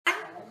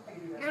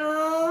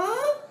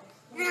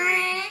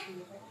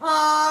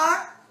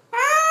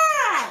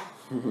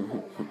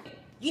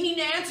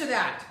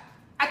that.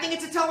 I think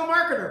it's a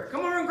telemarketer.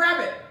 Come over and grab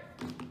it.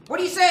 What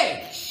do you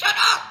say? Shut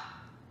up!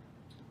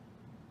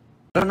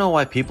 I don't know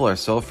why people are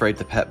so afraid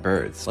to pet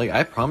birds. Like,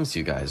 I promise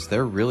you guys,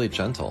 they're really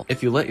gentle.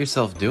 If you let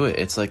yourself do it,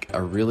 it's like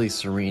a really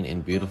serene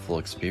and beautiful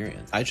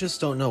experience. I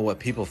just don't know what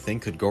people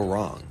think could go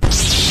wrong.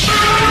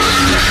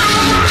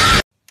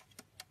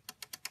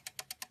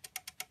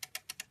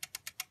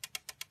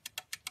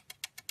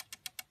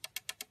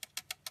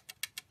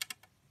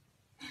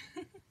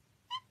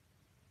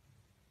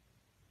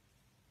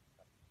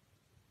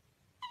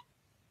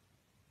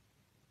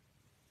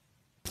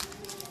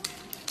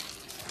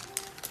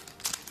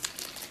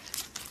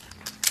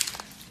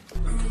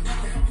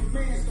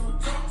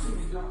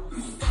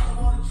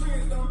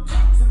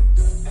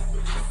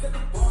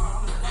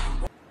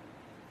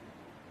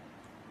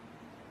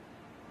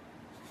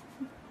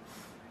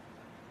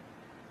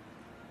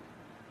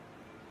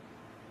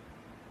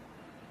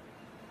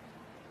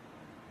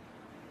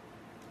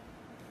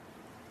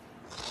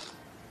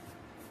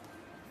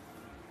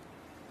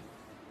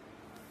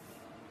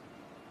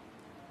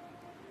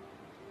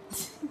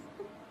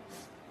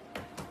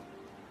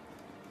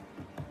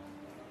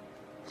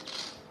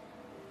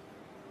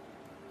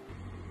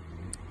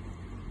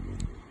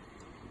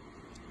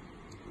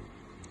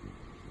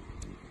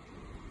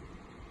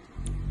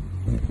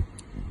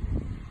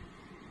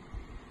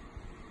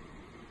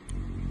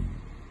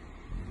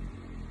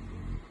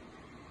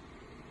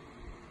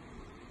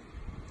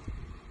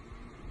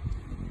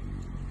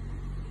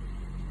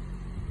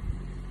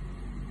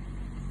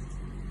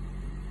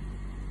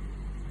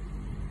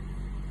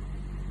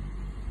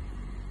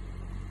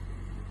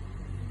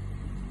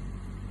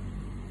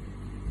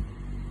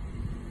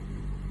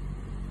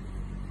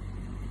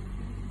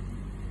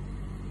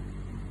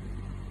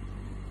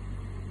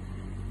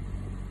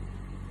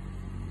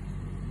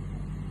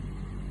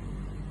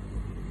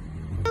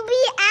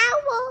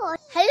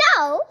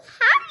 Hello,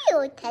 how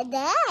are you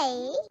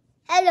today?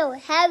 Hello,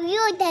 how are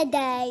you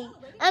today?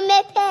 I'm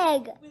a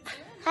pig.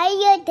 How are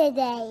you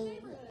today?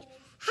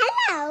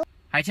 Hello.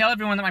 I tell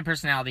everyone that my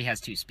personality has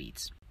two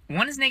speeds.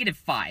 One is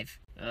 -5.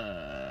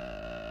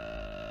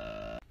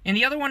 And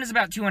the other one is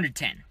about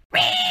 210.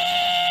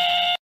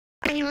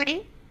 Are you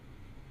ready?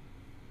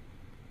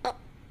 Oh.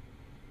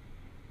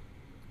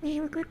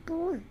 You're a good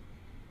boy.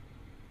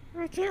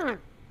 What's on?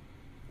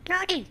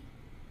 Daddy.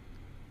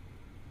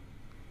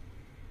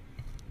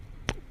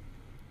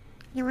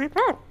 You want to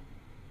go?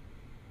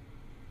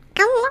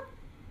 Come on.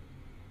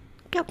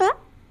 Go back.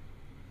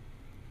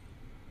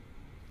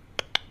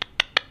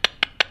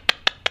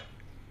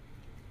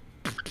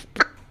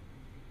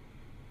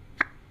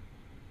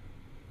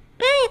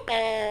 Beep,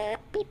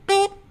 beep,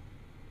 beep.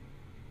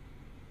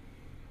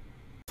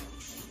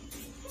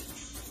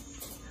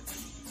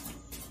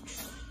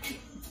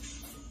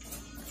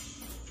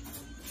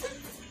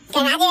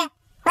 Can I do it?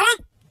 What?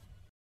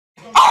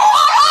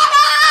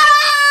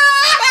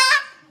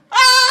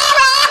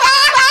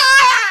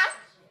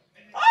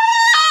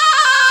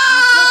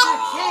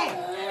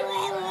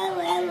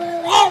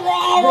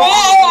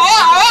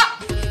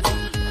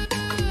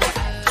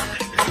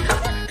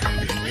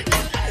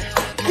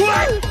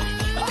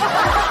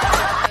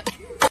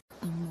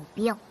目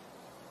标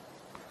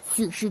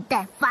蓄势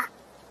待发，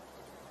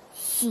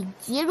迅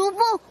捷如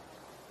风。